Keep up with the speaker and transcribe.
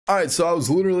All right, so I was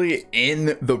literally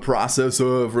in the process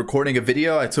of recording a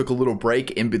video. I took a little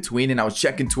break in between and I was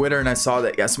checking Twitter and I saw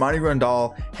that YASMANI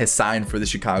Grandal has signed for the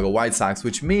Chicago White Sox,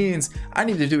 which means I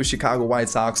need to do a Chicago White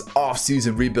Sox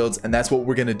off-season rebuilds, and that's what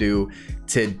we're gonna do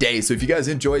today. So if you guys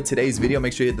enjoyed today's video,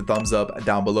 make sure you hit the thumbs up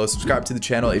down below. Subscribe to the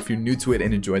channel if you're new to it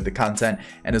and enjoyed the content.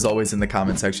 And as always, in the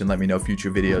comment section, let me know future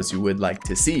videos you would like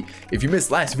to see. If you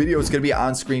missed last video, it's gonna be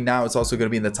on screen now. It's also gonna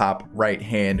be in the top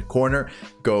right-hand corner.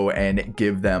 Go and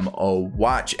give them a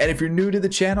watch. And if you're new to the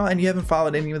channel and you haven't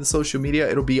followed any of the social media,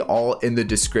 it'll be all in the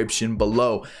description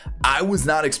below. I was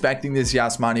not expecting this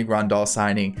YASMANI Grandal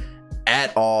signing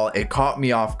at all. It caught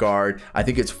me off guard. I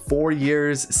think it's 4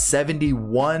 years,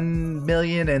 71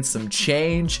 million and some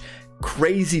change.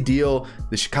 Crazy deal.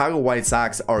 The Chicago White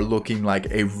Sox are looking like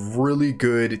a really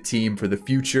good team for the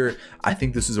future. I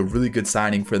think this is a really good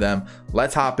signing for them.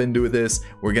 Let's hop into this.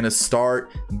 We're gonna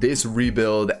start this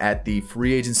rebuild at the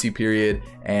free agency period,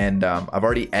 and I've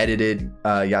already edited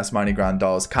YASMANI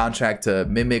Grandal's contract to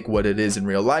mimic what it is in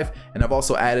real life, and I've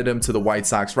also added him to the White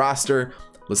Sox roster.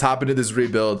 Let's hop into this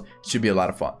rebuild. It should be a lot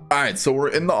of fun. All right, so we're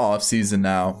in the off season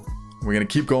now. We're gonna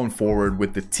keep going forward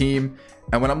with the team.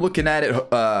 And when I'm looking at it,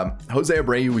 Jose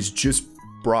Abreu was just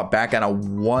brought back on a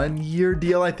 1-year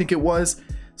deal, I think it was.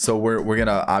 So we're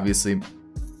gonna obviously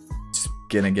just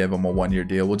gonna give him a 1-year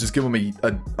deal. We'll just give him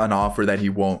an offer that he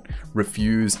won't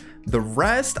refuse. The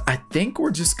rest, I think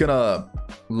we're just gonna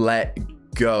let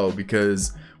go,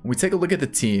 because when we take a look at the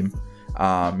team,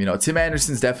 you know, Tim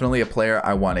Anderson's definitely a player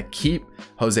I want to keep.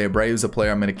 Jose Abreu is a player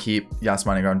I'm going to keep.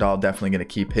 YASMANI Grandal, definitely going to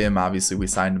keep him. Obviously, we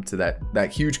signed him to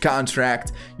that huge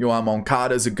contract. Yoan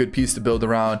Moncada is a good piece to build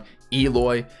around.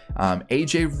 Eloy,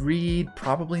 AJ Reed,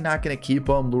 probably not going to keep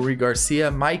him. Lurie Garcia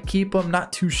might keep him,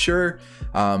 not too sure.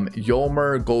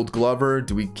 Yolmer, Gold Glover,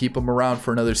 do we keep him around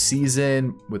for another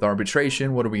season with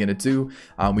arbitration? What are we going to do?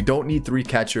 We don't need 3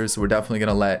 catchers, so we're definitely going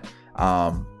to let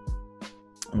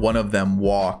one of them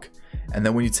walk. And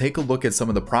then when you take a look at some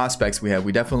of the prospects we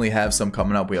definitely have some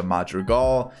coming up. We have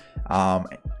Madrigal,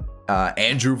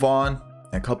 Andrew Vaughn,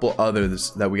 and a couple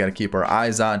others that we got to keep our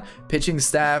eyes on. Pitching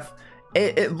staff,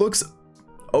 it looks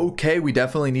okay. We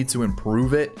definitely need to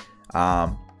improve it.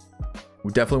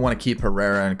 We definitely want to keep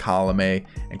Herrera and Colome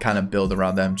and kind of build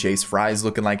around them. Jace Fry's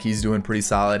looking like he's doing pretty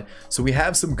solid. So we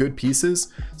have some good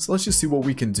pieces. So let's just see what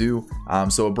we can do.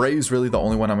 So Abreu's really the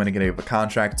only one I'm going to give a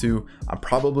contract to. I'm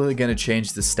probably going to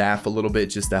change the staff a little bit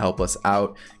just to help us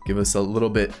out, give us a little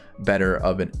bit better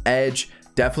of an edge.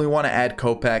 Definitely want to add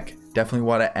Kopech. Definitely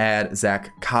want to add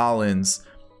Zach Collins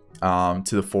to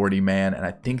the 40-man. And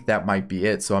I think that might be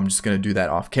it. So I'm just going to do that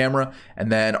off camera.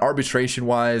 And then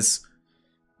arbitration-wise,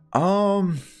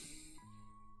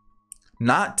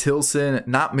 not Tilson,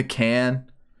 not McCann,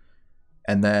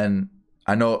 and then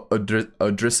I know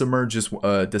Odrisamer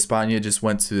Despaigne just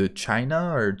went to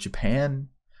China or Japan,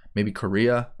 maybe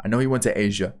Korea. I know he went to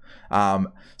Asia.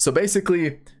 So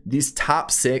basically these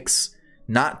top 6,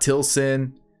 not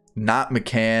Tilson, not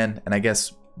McCann, and I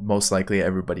guess most likely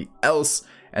everybody else.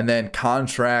 And then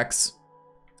contracts,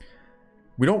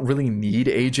 we don't really need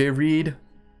AJ Reed.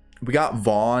 We got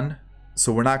Vaughn,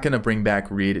 so we're not going to bring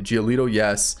back Reed. Giolito,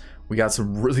 yes. We got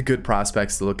some really good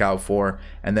prospects to look out for.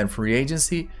 And then free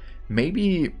agency,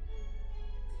 maybe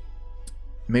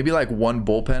like one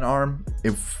bullpen arm.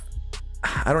 If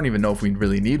I don't even know if we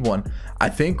really need one. I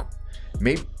think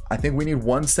we need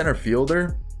one center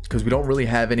fielder, because we don't really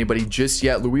have anybody just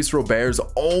yet. Luis Robert's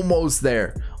almost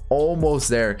there. Almost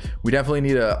there. We definitely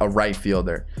need a right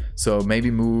fielder. So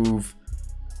maybe move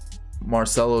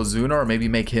Marcelo Zuna, or maybe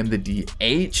make him the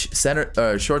DH.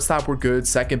 Center, shortstop, we're good.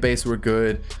 Second base, we're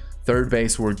good. Third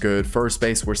base, we're good. First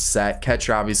base, we're set.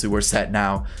 Catcher, obviously, we're set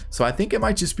now. So I think it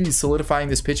might just be solidifying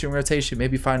this pitching rotation.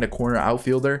 Maybe find a corner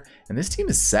outfielder, and this team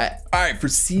is set. All right, for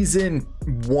season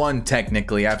 1,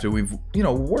 technically, after we've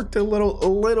worked a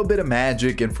little bit of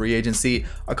magic in free agency,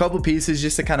 a couple pieces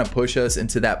just to kind of push us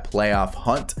into that playoff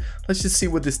hunt. Let's just see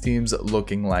what this team's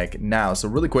looking like now. So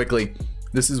really quickly,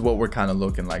 this is what we're kind of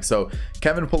looking like. So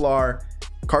Kevin Pillar,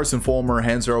 Carson Fulmer,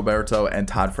 Hanser Alberto, and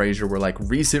Todd Frazier were like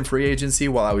recent free agency.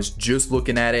 While I was just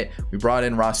looking at it, we brought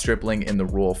in Ross Stripling in the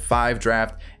Rule 5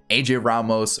 draft, AJ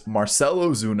Ramos,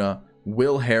 Marcelo Zuna,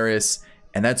 Will Harris,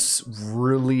 and that's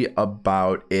really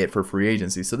about it for free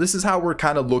agency. So this is how we're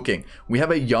kind of looking. We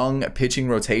have a young pitching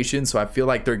rotation, so I feel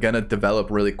like they're gonna develop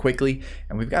really quickly,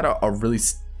 and we've got a really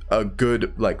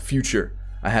good like future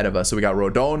ahead of us. So we got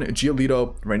Rodon,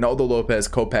 Giolito, Reynaldo Lopez,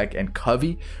 Kopech, and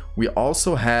Covey. We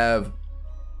also have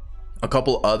a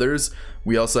couple others.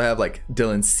 We also have like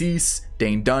Dylan Cease,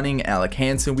 Dane Dunning, Alec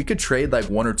Hansen. We could trade like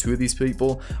 1 or 2 of these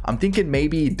people. I'm thinking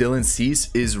maybe Dylan Cease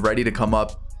is ready to come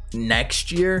up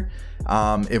next year.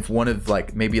 If one of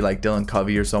maybe Dylan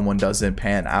Covey or someone doesn't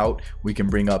pan out, we can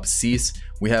bring up Cease.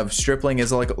 We have Stripling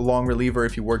as a long reliever.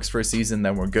 If he works for a season,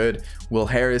 then we're good. Will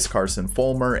Harris, Carson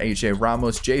Fulmer, AJ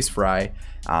Ramos, Jace Fry,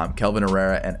 Kelvin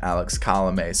Herrera, and Alex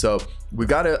Colomé. So we've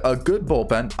got a good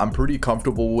bullpen. I'm pretty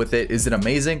comfortable with it. Is it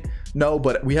amazing? No,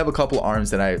 but we have a couple arms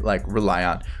that I rely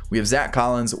on. We have Zach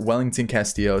Collins, Wellington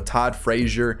Castillo, Todd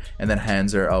Frazier, and then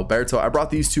Hanser Alberto. I brought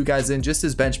these two guys in just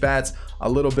as bench bats, a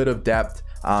little bit of depth,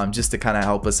 just to kind of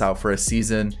help us out for a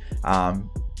season.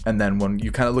 And then when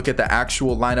you kind of look at the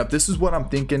actual lineup, this is what I'm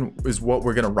thinking is what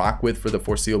we're going to rock with for the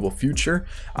foreseeable future.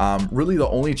 Really, the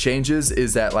only changes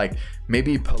is that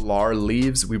maybe Pilar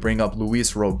leaves. We bring up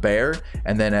Luis Robert.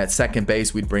 And then at second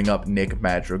base, we'd bring up Nick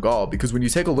Madrigal. Because when you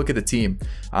take a look at the team,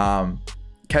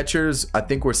 catchers, I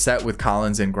think we're set with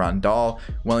Collins and Grandal.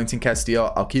 Wellington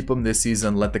Castillo, I'll keep him this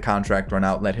season, let the contract run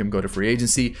out, let him go to free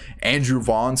agency. Andrew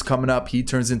Vaughn's coming up. He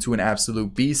turns into an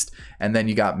absolute beast. And then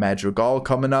you got Madrigal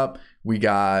coming up. We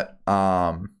got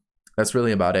that's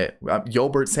really about it.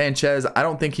 Yolbert Sanchez, I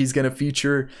don't think he's going to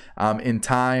feature in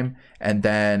time. And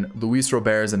then Luis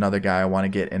Robert is another guy I want to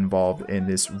get involved in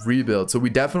this rebuild. So we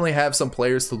definitely have some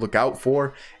players to look out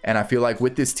for. And I feel like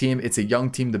with this team, it's a young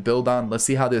team to build on. Let's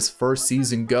see how this first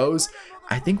season goes.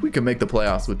 I think we can make the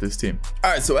playoffs with this team.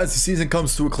 All right, so as the season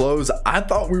comes to a close, I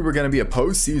thought we were going to be a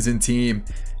postseason team.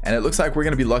 And it looks like we're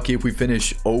going to be lucky if we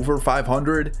finish over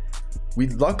 500. We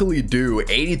luckily do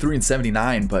 83 and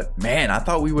 79, but man, I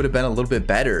thought we would have been a little bit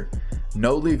better.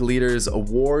 No league leaders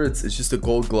awards. It's just a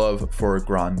gold glove for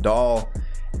Grandal.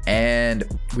 And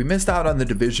we missed out on the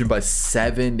division by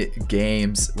 7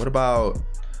 games. What about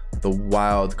the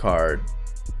wild card?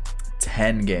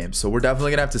 10 games. So we're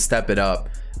definitely gonna have to step it up.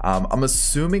 I'm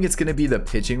assuming it's gonna be the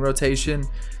pitching rotation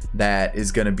that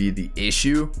is gonna be the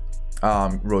issue.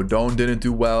 Rodon didn't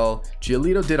do well.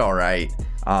 Giolito did all right.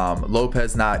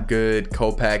 Lopez not good.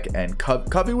 Kopech and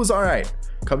Covey was all right.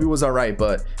 Covey was all right,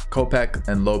 but Kopech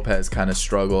and Lopez kind of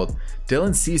struggled.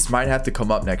 Dylan Cease might have to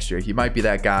come up next year. He might be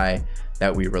that guy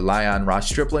that we rely on. Ross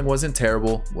Stripling wasn't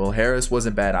terrible. Will Harris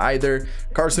wasn't bad either.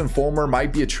 Carson Fulmer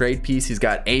might be a trade piece. He's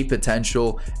got a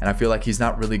potential, and I feel like he's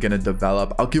not really going to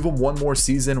develop. I'll give him one more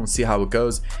season. We'll see how it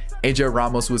goes. AJ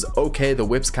Ramos was okay. The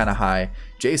whip's kind of high.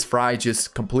 Jace Fry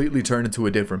just completely turned into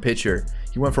a different pitcher.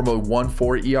 He went from a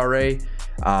 1.4 ERA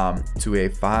to a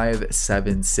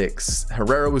 5.76.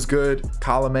 Herrera was good.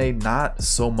 Colomé not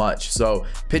so much. So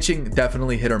pitching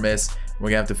definitely hit or miss. We're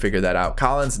gonna have to figure that out.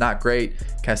 Collins not great.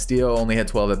 Castillo only had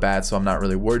 12 at bats, so I'm not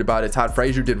really worried about it. Todd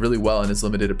Frazier did really well in his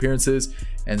limited appearances,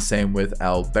 and same with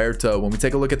Alberto. When we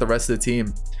take a look at the rest of the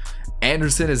team,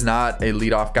 Anderson is not a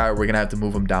leadoff guy. We're gonna have to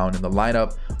move him down in the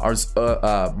lineup.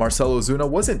 Marcelo Ozuna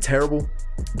wasn't terrible.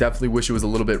 Definitely wish it was a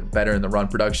little bit better in the run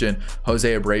production.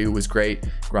 Jose Abreu was great.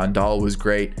 Grandal was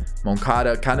great.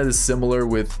 Moncada kind of similar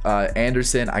with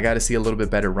Anderson. I got to see a little bit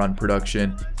better run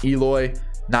production. Eloy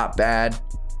not bad.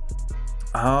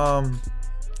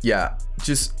 Yeah,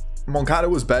 just Moncada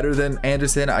was better than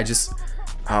Anderson.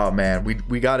 Oh man,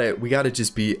 we gotta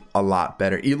just be a lot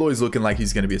better. Eloy's looking like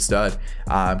he's gonna be a stud.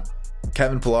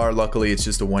 Kevin Pillar, luckily it's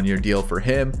just a 1-year deal for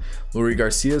him. Lurie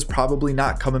Garcia's probably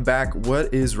not coming back.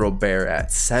 What is Robert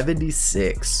at?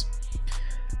 76.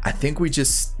 I think we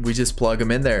just plug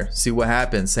him in there, see what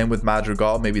happens. Same with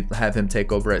Madrigal, maybe have him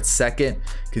take over at second,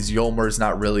 because Yolmer's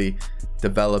not really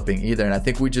developing either. And I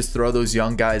think we just throw those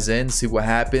young guys in, see what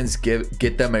happens,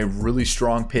 get them a really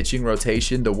strong pitching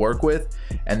rotation to work with.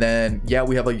 And then yeah,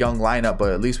 we have a young lineup,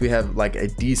 but at least we have like a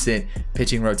decent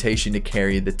pitching rotation to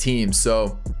carry the team.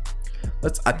 So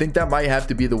I think that might have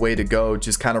to be the way to go.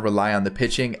 Just kind of rely on the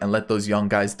pitching and let those young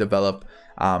guys develop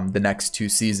the next 2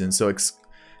 seasons. So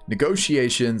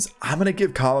negotiations, I'm gonna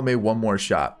give Colomé one more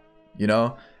shot. You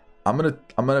know, I'm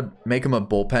gonna make him a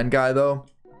bullpen guy though.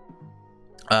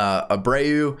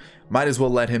 Abreu, might as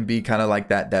well let him be kind of like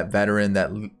that veteran,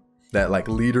 that like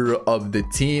leader of the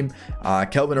team.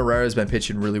 Kelvin Herrera has been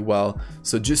pitching really well,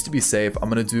 so just to be safe, I'm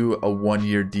gonna do a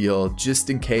 1-year deal just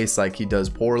in case like he does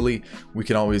poorly. We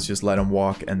can always just let him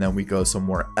walk and then we go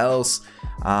somewhere else.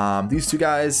 These 2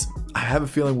 guys, I have a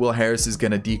feeling Will Harris is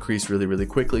gonna decrease really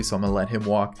quickly, so I'm gonna let him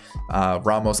walk.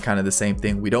 Ramos kind of the same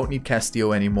thing. We don't need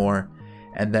Castillo anymore.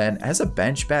 And then as a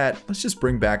bench bat, let's just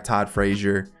bring back Todd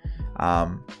Frazier,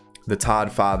 the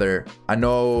Todd father. I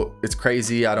know it's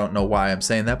crazy. I don't know why I'm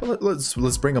saying that, but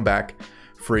let's bring him back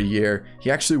for a year. He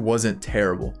actually wasn't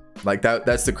terrible. Like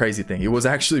that's the crazy thing. He was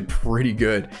actually pretty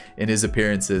good in his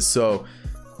appearances. So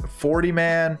 40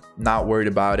 man, not worried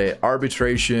about it.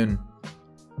 Arbitration.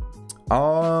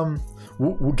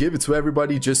 we'll give it to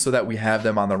everybody just so that we have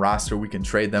them on the roster. We can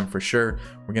trade them for sure.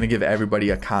 We're going to give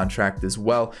everybody a contract as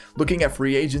well. Looking at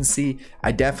free agency,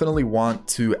 I definitely want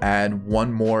to add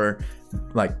one more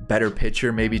like better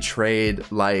pitcher. Maybe trade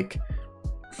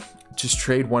just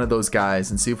trade one of those guys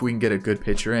and see if we can get a good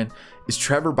pitcher in. Is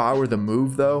Trevor Bauer the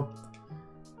move though?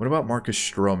 What about Marcus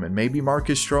Stroman? Maybe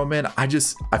Marcus Stroman.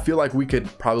 I feel like we could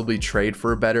probably trade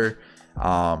for a better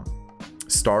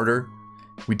starter.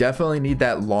 We definitely need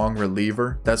that long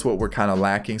reliever. That's what we're kind of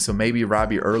lacking. So maybe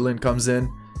Robbie Erlin comes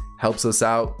in, helps us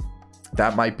out.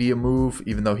 That might be a move,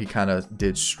 even though he kind of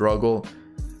did struggle.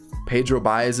 Pedro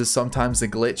Baez is sometimes a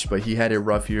glitch, but he had a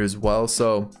rough year as well.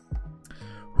 So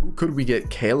who could we get?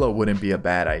 Kayla wouldn't be a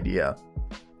bad idea.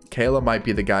 Kayla might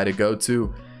be the guy to go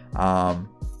to.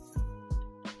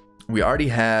 We already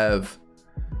have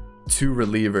 2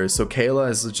 relievers. So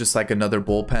Kayla is just like another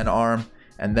bullpen arm.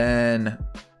 And then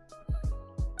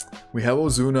we have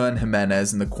Ozuna and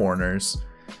Jimenez in the corners.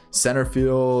 Center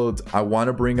field, I want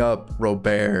to bring up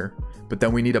Robert, but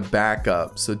then we need a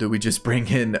backup. So do we just bring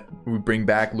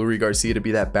back Lurie Garcia to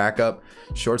be that backup?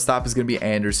 Shortstop is going to be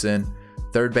Anderson.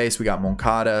 Third base, we got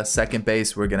Moncada. Second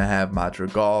base, we're going to have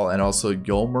Madrigal and also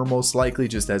Yolmer most likely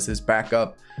just as his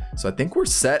backup. So I think we're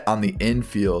set on the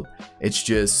infield. It's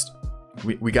just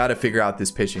we got to figure out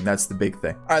this pitching. That's the big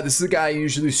thing. All right, this is a guy I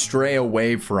usually stray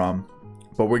away from,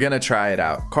 but we're going to try it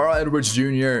out. Carl Edwards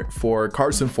Jr. for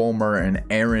Carson Fulmer and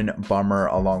Aaron Bummer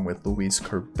along with Luis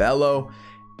Curvelo.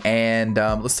 And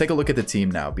let's take a look at the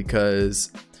team now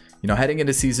because, you know, heading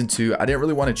into season 2, I didn't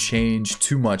really want to change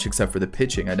too much except for the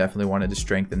pitching. I definitely wanted to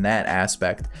strengthen that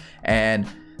aspect. And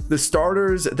the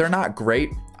starters, they're not great.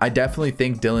 I definitely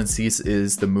think Dylan Cease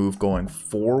is the move going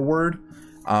forward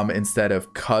instead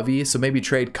of Covey. So maybe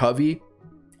trade Covey.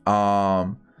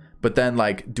 But then,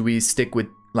 like, do we stick with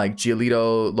like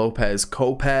Giolito, Lopez,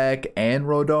 Kopech, and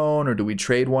Rodon, or do we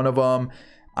trade one of them?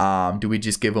 Do we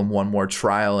just give them one more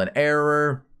trial and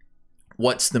error?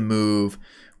 What's the move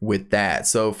with that?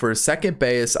 So for second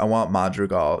base, I want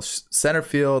Madrigal. Center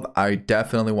field, I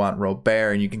definitely want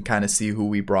Robert, and you can kind of see who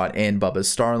we brought in. Bubba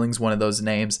Starling's one of those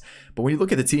names. But when you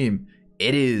look at the team,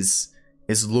 it is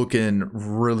looking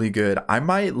really good. I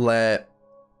might let,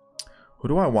 who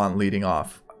do I want leading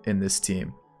off in this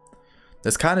team?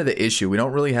 That's kind of the issue. We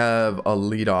don't really have a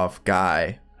leadoff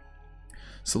guy.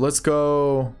 So let's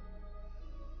go.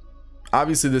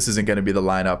 Obviously, this isn't going to be the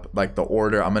lineup, like the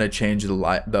order. I'm going to change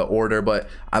the order, but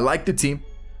I like the team.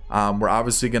 We're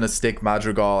obviously going to stick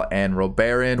Madrigal and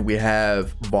Robert in. We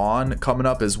have Vaughn coming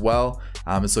up as well.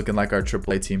 It's looking like our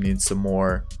AAA team needs some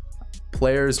more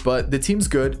players, but the team's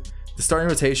good. The starting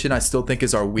rotation, I still think,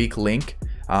 is our weak link.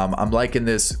 I'm liking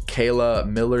this Kayla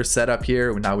Miller setup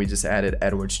here. Now we just added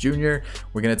Edwards Jr.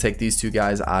 We're going to take these 2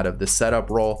 guys out of the setup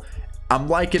role. I'm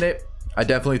liking it. I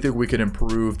definitely think we could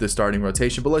improve the starting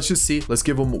rotation, but let's just see. Let's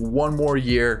give them one more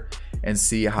year and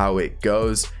see how it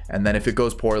goes. And then if it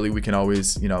goes poorly, we can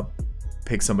always, you know,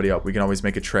 pick somebody up. We can always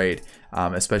make a trade,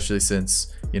 especially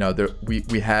since, you know,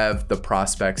 we have the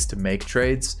prospects to make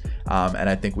trades, and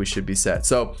I think we should be set.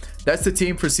 So that's the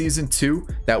team for season 2.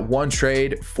 That one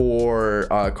trade for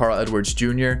Carl Edwards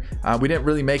Jr. We didn't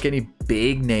really make any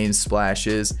big name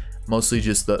splashes, mostly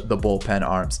just the bullpen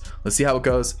arms. Let's see how it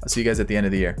goes. I'll see you guys at the end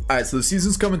of the year. All right, so the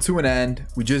season's coming to an end.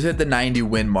 We just hit the 90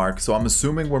 win mark, so I'm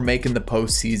assuming we're making the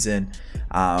postseason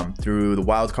through the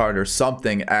wild card or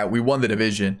something. We won the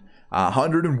division.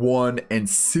 101 and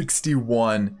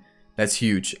 61. That's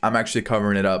huge. I'm actually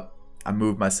covering it up. I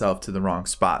moved myself to the wrong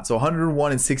spot. So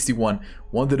 101 and 61,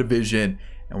 won the division,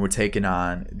 and we're taking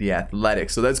on the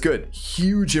Athletics. So that's good.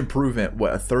 Huge improvement.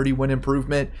 What, a 30 win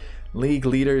improvement? League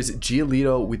leaders,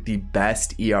 Giolito with the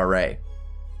best ERA.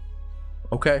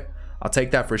 Okay, I'll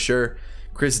take that for sure.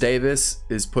 Chris Davis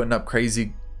is putting up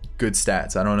crazy good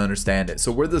stats. I don't understand it.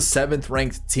 So we're the 7th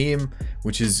ranked team,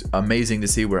 which is amazing to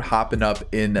see. We're hopping up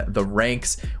in the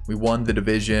ranks. We won the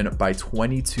division by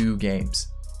 22 games.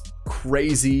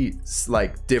 Crazy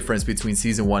like difference between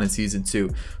season 1 and season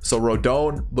 2. So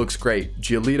Rodon looks great.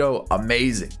 Giolito,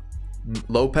 amazing.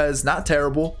 Lopez, not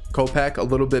terrible. Kopech, a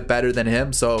little bit better than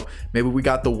him. So maybe we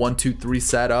got the 1, 2, 3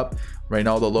 set up.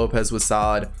 Reynaldo Lopez was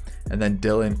solid, and then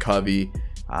Dylan Covey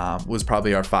was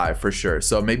probably our 5 for sure.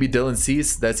 So maybe Dylan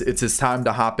Cease, it's his time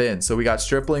to hop in. So we got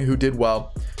Stripling, who did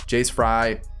well. Jace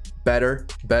Fry, better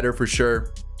for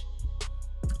sure.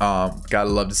 Gotta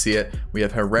love to see it. We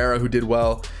have Herrera, who did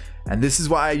well, and this is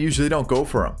why I usually don't go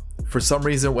for him. For some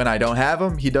reason, when I don't have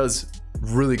him, he does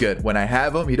really good. When I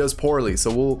have him, he does poorly.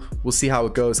 So we'll see how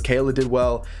it goes. Kayla did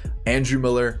well. Andrew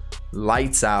Miller,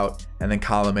 lights out, and then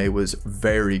Column A was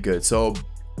very good. So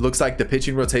looks like the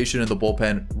pitching rotation and the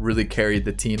bullpen really carried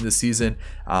the team this season.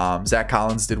 Zach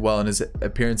Collins did well in his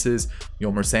appearances,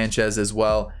 Yolmer Sanchez as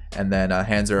well, and then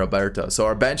Hanser Alberto. So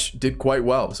our bench did quite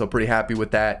well, so pretty happy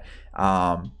with that.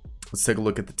 Let's take a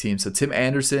look at the team. So Tim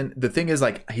Anderson, the thing is,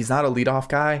 like, he's not a leadoff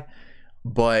guy,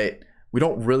 but we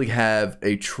don't really have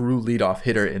a true leadoff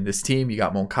hitter in this team. You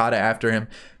got Moncada after him.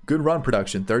 Good run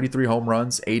production, 33 home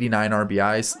runs, 89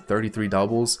 RBIs, 33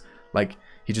 doubles. Like,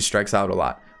 he just strikes out a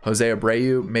lot. Jose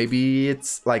Abreu, maybe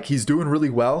it's like he's doing really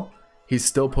well. He's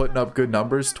still putting up good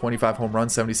numbers, 25 home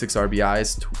runs, 76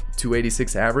 RBIs,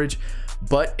 286 average.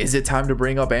 But is it time to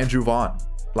bring up Andrew Vaughn?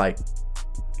 Like,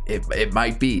 it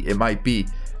might be. It might be.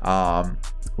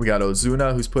 We got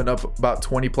Ozuna, who's putting up about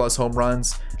 20 plus home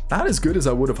runs. Not as good as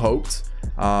I would have hoped.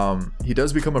 He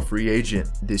does become a free agent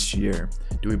this year.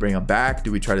 Do we bring him back?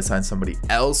 Do we try to sign somebody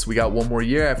else? We got one more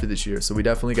year after this year, so we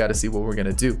definitely got to see what we're going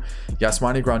to do.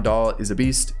 Yasmani Grandal is a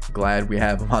beast. Glad we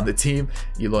have him on the team.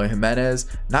 Eloy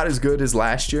Jimenez, not as good as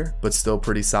last year, but still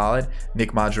pretty solid.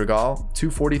 Nick Madrigal,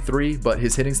 243, but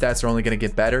his hitting stats are only going to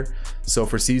get better. So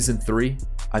for season 3,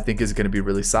 I think is going to be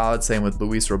really solid. Same with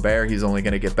Luis Robert. He's only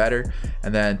going to get better.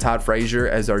 And then Todd Frazier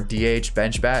as our DH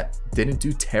bench bat. Didn't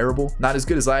do terrible. Not as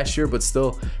good as last year, but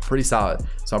still pretty solid.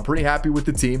 So I'm pretty happy with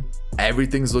the team.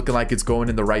 Everything's looking like it's going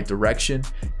in the right direction.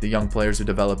 The young players are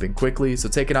developing quickly. So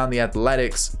taking on the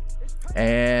Athletics,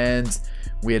 and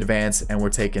we advance, and we're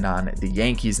taking on the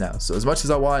Yankees now. So as much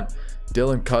as I want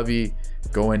Dylan Covey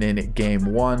going in game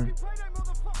 1,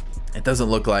 it doesn't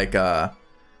look like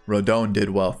Rodon did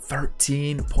well.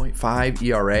 13.5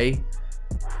 ERA.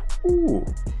 Ooh.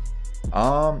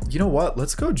 You know what?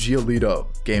 Let's go Giolito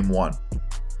game 1.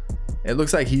 It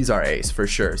looks like he's our ace for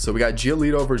sure. So we got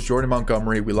Giolito versus Jordan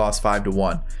Montgomery. We lost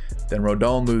 5-1. Then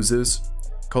Rodon loses.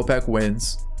 Kopech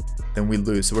wins. Then we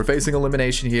lose. So we're facing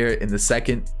elimination here in the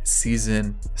second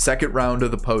round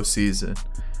of the postseason.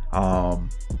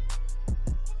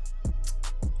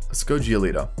 Let's go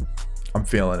Giolito. I'm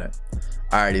feeling it.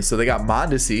 Alrighty, so they got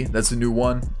Mondesi. That's a new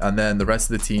one. And then the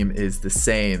rest of the team is the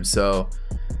same. So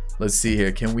let's see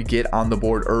here. Can we get on the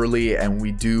board early? And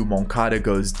we do. Moncada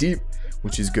goes deep,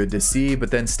 which is good to see.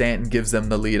 But then Stanton gives them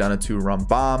the lead on a 2-run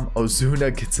bomb.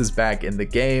 Ozuna gets us back in the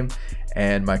game.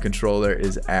 And my controller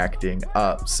is acting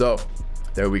up. So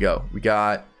there we go. We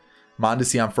got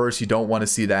Mondesi on first. You don't want to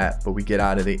see that. But we get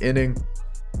out of the inning.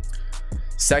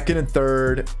 Second and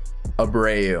third,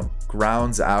 Abreu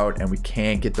grounds out. And we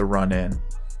can't get the run in.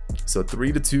 So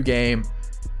 3-2 game.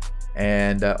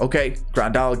 And okay,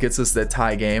 Grandal gets us that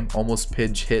tie game. Almost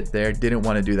pinch hit there. Didn't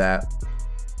want to do that.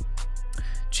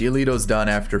 Giolito's done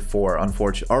after 4.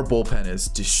 Unfortunately, our bullpen is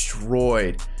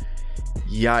destroyed.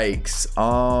 Yikes.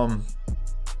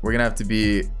 We're gonna have to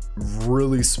be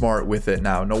really smart with it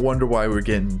now. No wonder why we're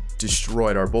getting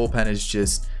destroyed. Our bullpen is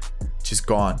just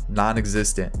gone,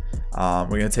 non-existent. We're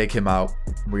gonna take him out.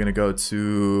 We're gonna go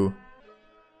to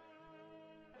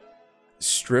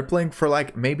Stripling for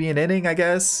like maybe an inning, I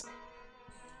guess.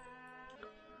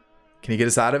 Can he get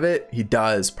us out of it? He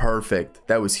does. Perfect.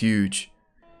 That was huge.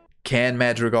 Can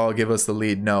Madrigal give us the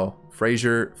lead? No.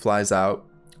 Frazier flies out.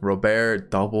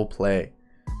 Robert double play.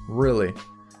 Really?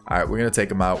 All right, we're gonna take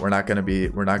him out. We're not gonna be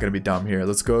dumb here.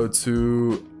 Let's go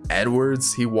to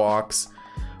Edwards. He walks,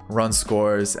 run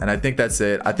scores, and I think that's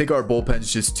it. I think our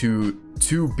bullpen's just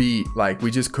too beat. Like, we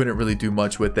just couldn't really do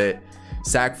much with it.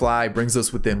 Sack fly brings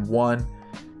us within 1.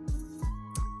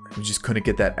 We just couldn't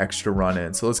get that extra run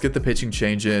in. So let's get the pitching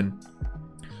change in.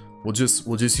 We'll just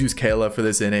use Kayla for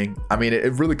this inning. I mean,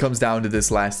 it really comes down to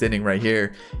this last inning right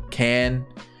here. Can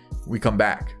we come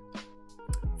back?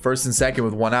 First and second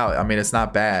with 1 out. I mean, it's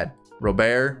not bad.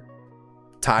 Robert,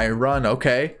 tie and run.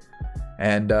 Okay.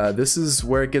 And this is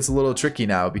where it gets a little tricky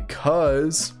now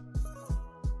because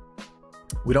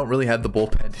we don't really have the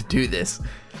bullpen to do this.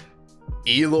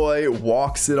 Eloy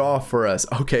walks it off for us.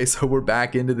 Okay, so we're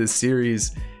back into this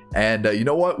series. And you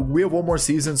know what? We have one more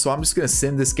season, so I'm just going to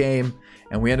sim this game.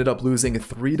 And we ended up losing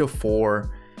 3-4.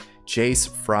 Jace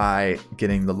Fry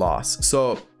getting the loss.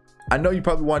 So I know you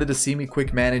probably wanted to see me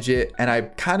quick manage it. And I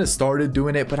kind of started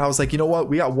doing it. But I was like, you know what?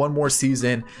 We got one more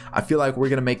season. I feel like we're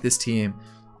going to make this team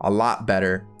a lot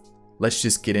better. Let's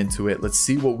just get into it. Let's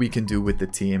see what we can do with the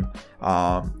team.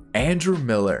 Andrew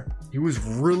Miller. He was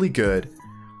really good.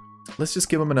 Let's just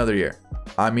give him another year.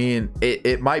 I mean,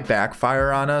 it might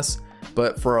backfire on us.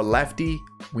 But for a lefty,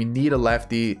 we need a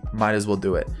lefty. Might as well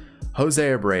do it. Jose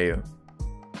Abreu.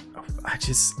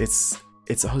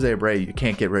 It's Jose Abreu. You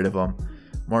can't get rid of him.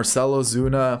 Marcell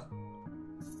Ozuna.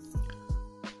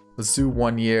 Let's do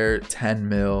 1 year, 10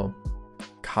 mil.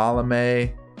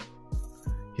 Colome.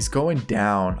 He's going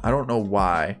down. I don't know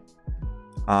why.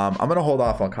 I'm going to hold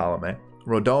off on Colome.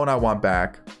 Rodon I want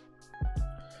back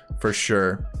for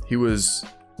sure. He was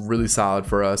really solid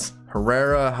for us.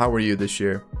 Herrera, how are you this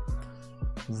year?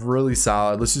 Really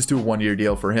solid. Let's just do a 1-year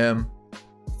deal for him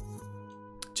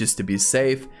just to be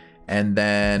safe. And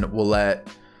then we'll let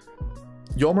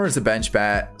Yolmer as a bench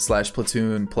bat /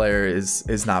 platoon player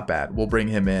is not bad. We'll bring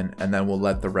him in and then we'll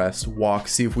let the rest walk.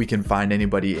 See if we can find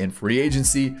anybody in free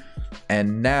agency.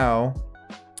 And now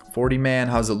 40 man,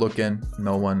 how's it looking?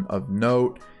 No one of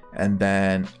note. And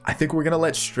then I think we're gonna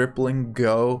let Stripling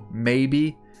go.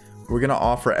 Maybe we're gonna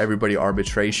offer everybody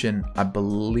arbitration, I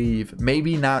believe.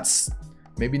 Maybe not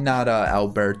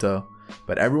Alberto,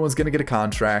 but everyone's gonna get a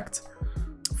contract.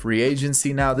 Free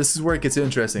agency now, this is where it gets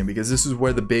interesting because this is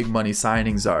where the big money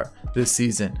signings are this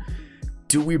season.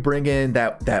 Do we bring in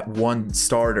that one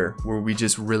starter where we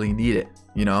just really need it,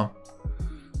 you know?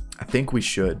 I think we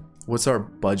should. What's our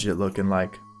budget looking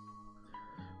like?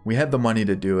 We had the money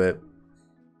to do it.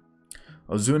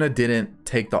 Ozuna didn't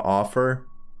take the offer.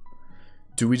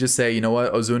 Do we just say, you know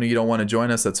what, Ozuna, you don't want to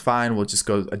join us? That's fine. We'll just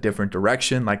go a different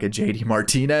direction, like a JD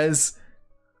Martinez.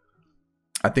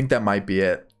 I think that might be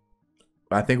it.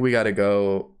 I think we got to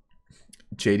go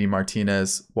JD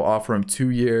Martinez. We'll offer him 2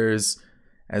 years,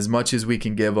 as much as we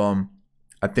can give him.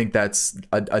 I think that's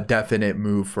a definite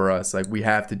move for us. Like, we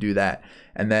have to do that.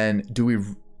 And then do we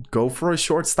go for a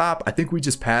shortstop? I think we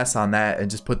just pass on that and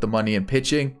just put the money in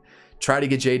pitching. Try to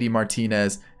get JD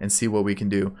Martinez and see what we can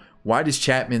do. Why does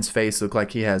Chapman's face look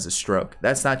like he has a stroke?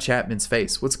 That's not Chapman's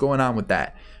face. What's going on with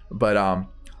that? But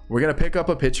we're going to pick up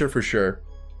a pitcher for sure.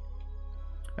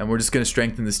 And we're just going to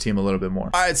strengthen this team a little bit more.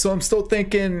 All right, so I'm still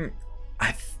thinking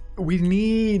we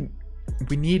need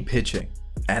pitching.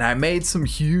 And I made some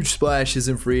huge splashes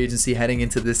in free agency heading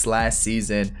into this last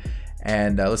season.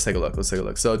 And let's take a look.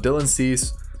 So Dylan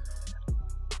Cease,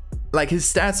 like,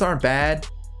 his stats aren't bad,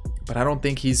 but I don't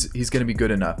think he's going to be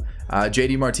good enough.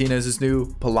 JD Martinez is new,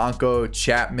 Polanco,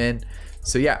 Chapman.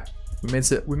 So yeah,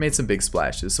 we made some big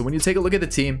splashes. So when you take a look at the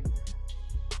team,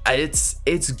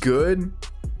 it's good,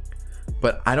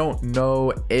 but I don't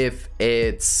know if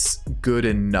it's good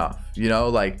enough. You know,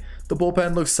 like, the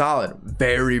bullpen looks solid,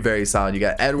 very, very solid. You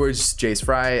got Edwards, Jace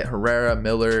Fry, Herrera,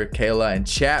 Miller, Kayla, and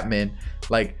Chapman.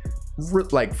 Like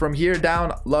from here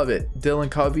down, love it. Dylan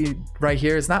Covey right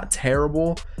here is not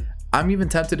terrible. I'm even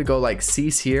tempted to go like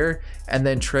Cease here and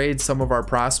then trade some of our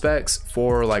prospects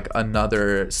for like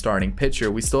another starting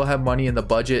pitcher. We still have money in the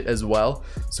budget as well,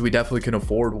 so we definitely can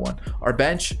afford one. Our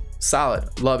bench,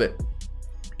 solid, love it.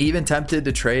 Even tempted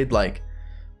to trade like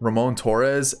Ramon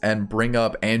Torres and bring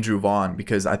up Andrew Vaughn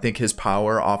because I think his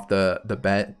power off the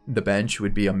bench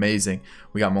would be amazing.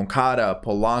 We got Moncada,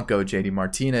 Polanco, JD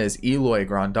Martinez, Eloy,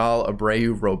 Grandal,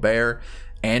 Abreu, Robert,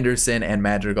 Anderson, and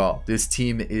Madrigal. This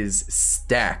team is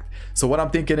stacked. So what I'm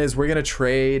thinking is we're gonna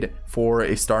trade for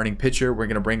a starting pitcher. We're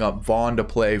gonna bring up Vaughn to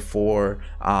play for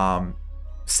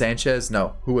Sanchez.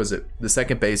 No, who was it? The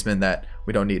second baseman that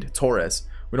we don't need, Torres.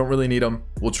 We don't really need him.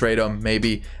 We'll trade him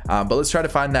maybe, but let's try to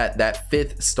find that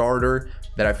fifth starter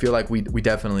that I feel like we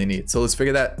definitely need. So let's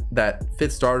figure that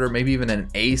fifth starter, maybe even an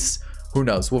ace. Who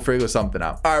knows? We'll figure something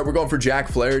out. All right, we're going for Jack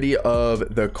Flaherty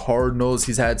of the Cardinals.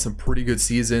 He's had some pretty good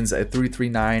seasons, a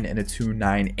 3.39 and a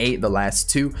 2.98 the last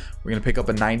two. We're going to pick up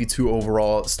a 92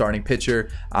 overall starting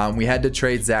pitcher. We had to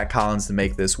trade Zach Collins to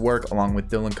make this work, along with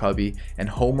Dylan Covey and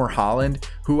Homer Holland,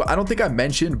 who I don't think I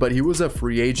mentioned, but he was a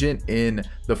free agent in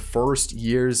the first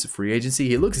year's free agency.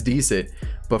 He looks decent,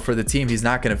 but for the team, he's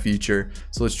not going to feature.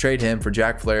 So let's trade him for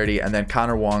Jack Flaherty, and then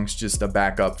Connor Wong's just a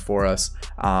backup for us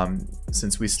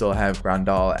since we still have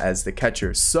Grandal as the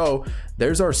catcher. So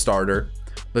there's our starter.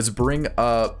 Let's bring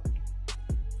up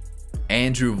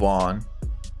Andrew Vaughn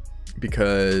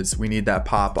because we need that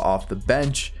pop off the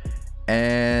bench.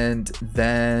 And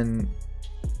then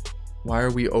why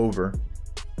are we over?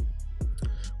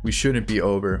 We shouldn't be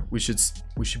over. We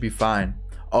should be fine.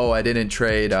 Oh, I didn't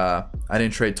trade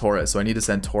Torres, so I need to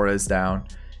send Torres down,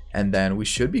 and then we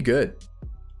should be good.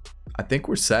 I think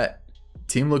we're set.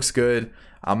 Team looks good.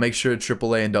 I'll make sure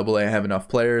AAA and AA have enough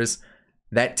players.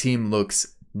 That team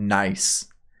looks nice.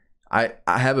 I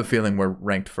have a feeling we're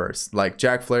ranked first. Like,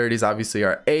 Jack Flaherty's obviously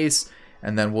our ace,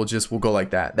 and then we'll go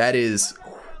like that. That is,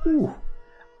 whew,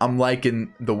 I'm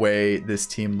liking the way this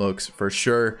team looks for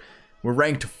sure. We're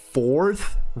ranked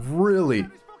 4th? Really?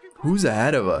 Who's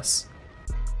ahead of us?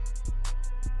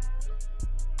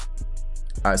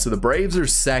 All right, so the Braves are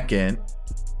 2nd.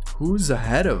 Who's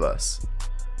ahead of us?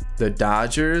 The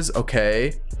Dodgers,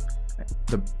 okay.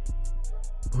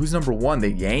 Who's number 1? The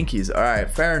Yankees. All right,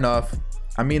 fair enough.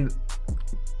 I mean,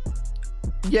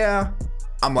 yeah,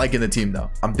 I'm liking the team though.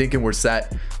 I'm thinking we're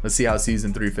set. Let's see how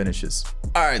season 3 finishes.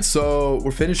 All right, so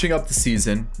we're finishing up the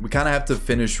season. We kind of have to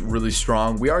finish really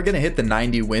strong. We are going to hit the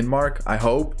 90 win mark, I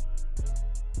hope.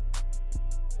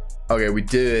 Okay, we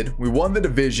did. We won the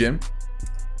division.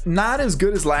 Not as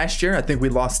good as last year. I think we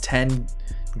lost 10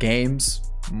 games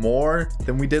more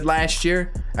than we did last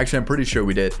year. Actually, I'm pretty sure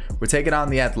we did. We're taking on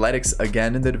the Athletics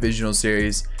again in the divisional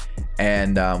series,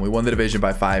 and we won the division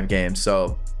by 5 games,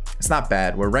 so it's not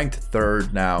bad. We're ranked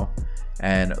 3rd now,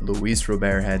 and Luis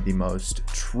Robert had the most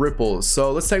triples.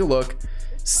 So let's take a look,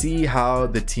 see how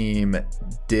the team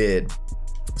did.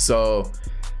 So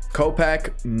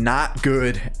Kopech, not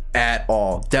good at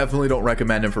all. Definitely don't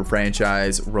recommend him for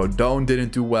franchise. Rodon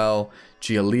didn't do well.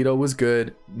 Giolito was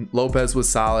good. Lopez was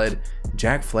solid.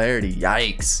 Jack Flaherty,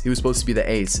 yikes. He was supposed to be the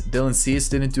ace. Dylan Cease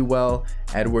didn't do well.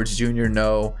 Edwards Jr.,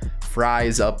 no.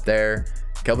 Fry's up there.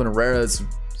 Kelvin Herrera's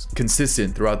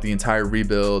consistent throughout the entire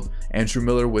rebuild. Andrew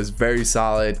Miller was very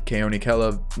solid. Keone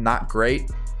Kela, not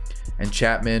great. And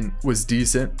Chapman was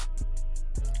decent.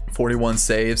 41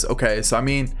 saves. Okay, so I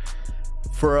mean,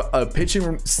 for a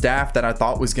pitching staff that I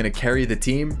thought was going to carry the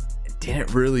team, it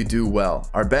didn't really do well.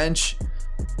 Our bench,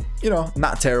 you know,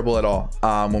 not terrible at all.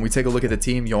 When we take a look at the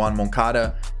team, Yohan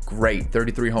Moncada, great.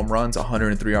 33 home runs,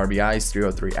 103 RBIs,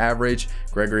 303 average.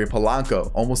 Gregory Polanco,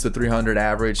 almost a 300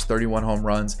 average, 31 home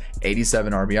runs,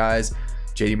 87 RBIs.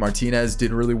 JD Martinez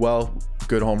did really well.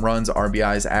 Good home runs,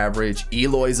 RBIs average.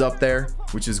 Eloy's up there,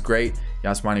 which is great.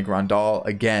 Yasmani Grandal,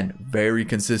 again, very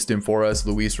consistent for us.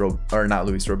 Jose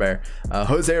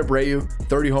Abreu,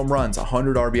 30 home runs,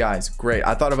 100 RBIs. Great.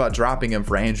 I thought about dropping him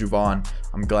for Andrew Vaughn.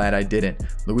 I'm glad I didn't.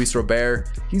 Luis Robert,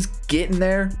 he's getting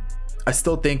there. I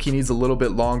still think he needs a little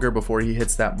bit longer before he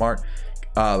hits that mark.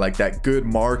 Like that good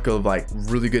mark of like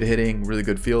really good hitting, really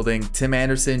good fielding. Tim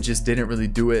Anderson just didn't really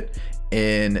do it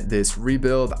in this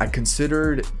rebuild. I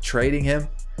considered trading him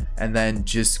and then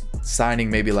just signing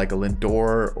maybe like a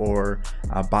Lindor or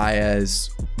Baez,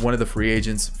 one of the free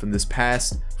agents from this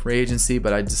past free agency,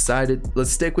 but I decided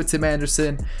let's stick with Tim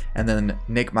Anderson. And then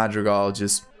Nick Madrigal,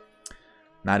 just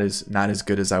not as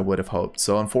good as I would have hoped.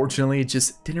 So unfortunately, it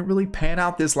just didn't really pan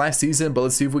out this last season, but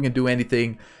let's see if we can do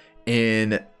anything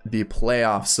in the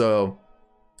playoffs. So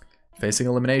facing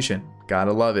elimination,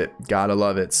 gotta love it, gotta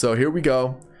love it. So here we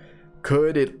go.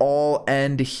 Could it all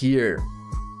end here?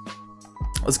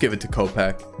 Let's give it to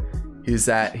Kopech. He's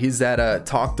that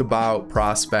talked about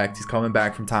prospect. He's coming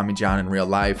back from Tommy John in real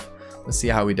life. Let's see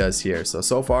how he does here.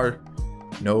 So far,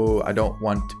 no, I don't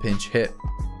want to pinch hit.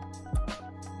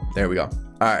 There we go.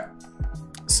 All right,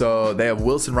 so they have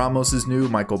Wilson Ramos is new,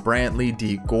 Michael Brantley,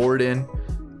 D Gordon.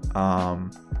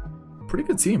 Pretty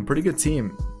good team, pretty good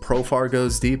team. Profar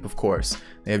goes deep, of course.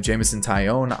 They have Jameson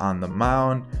Taillon on the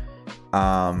mound.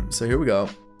 So here we go.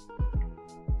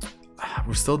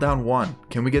 We're still down 1.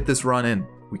 Can we get this run in?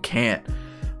 We can't.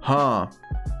 Huh.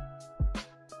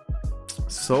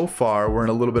 So far, we're in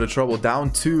a little bit of trouble.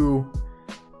 Down 2.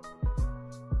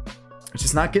 It's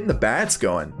just not getting the bats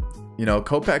going. You know,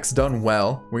 Kopech's done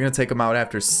well. We're going to take him out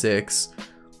after 6.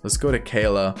 Let's go to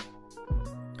Kayla.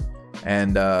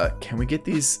 And can we get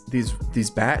these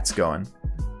bats going?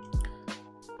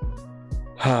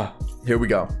 Here we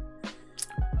go.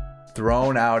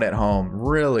 Thrown out at home.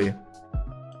 Really?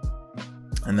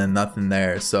 And then nothing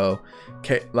there. So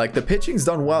like the pitching's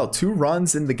done well. 2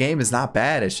 runs in the game is not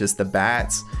bad. It's just the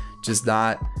bats just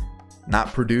not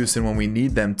producing when we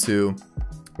need them to.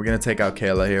 We're gonna take out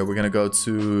Kayla here. We're gonna go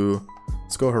to,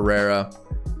 let's go Herrera.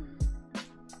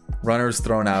 Runners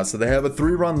thrown out. So they have a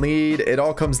 3-run lead. It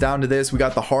all comes down to this. We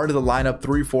got the heart of the lineup,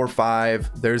 3, 4,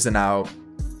 5. There's an out.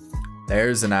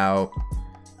 There's an out.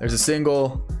 There's a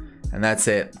single, and that's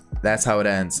it. That's how it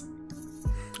ends.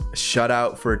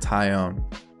 Shutout for Taillon.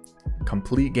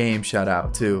 Complete game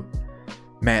shutout too.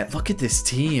 Man, look at this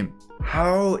team.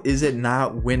 How is it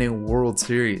not winning World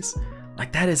Series?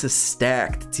 Like, that is a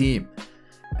stacked team.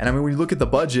 And I mean, when you look at the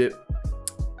budget,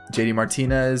 JD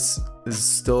Martinez is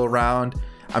still around.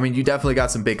 I mean, you definitely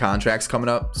got some big contracts coming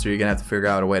up, so you're gonna have to figure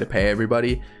out a way to pay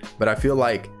everybody. But I feel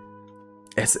like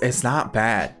it's not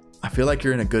bad. I feel like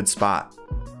you're in a good spot.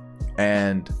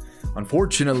 And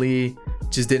unfortunately,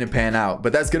 just didn't pan out.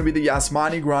 But that's going to be the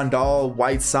Yasmani Grandal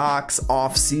White Sox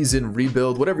off-season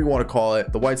rebuild, whatever you want to call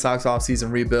it. The White Sox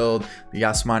off-season rebuild, the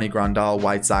Yasmani Grandal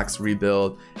White Sox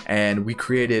rebuild. And we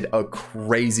created a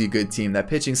crazy good team. That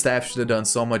pitching staff should have done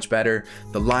so much better.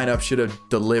 The lineup should have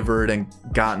delivered and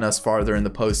gotten us farther in the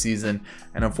postseason.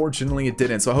 And unfortunately, it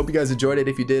didn't. So I hope you guys enjoyed it.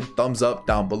 If you did, thumbs up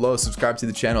down below. Subscribe to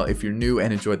the channel if you're new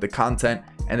and enjoyed the content.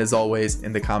 And as always,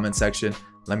 in the comment section,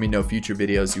 Let me know future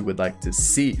videos you would like to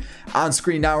see. On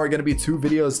screen now are going to be 2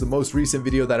 videos, the most recent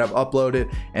video that I've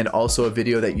uploaded and also a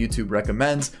video that YouTube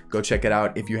recommends. Go check it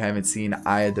out if you haven't seen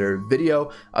either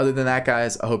video. Other than that,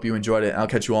 guys, I hope you enjoyed it, and I'll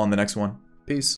catch you all in the next one. Peace.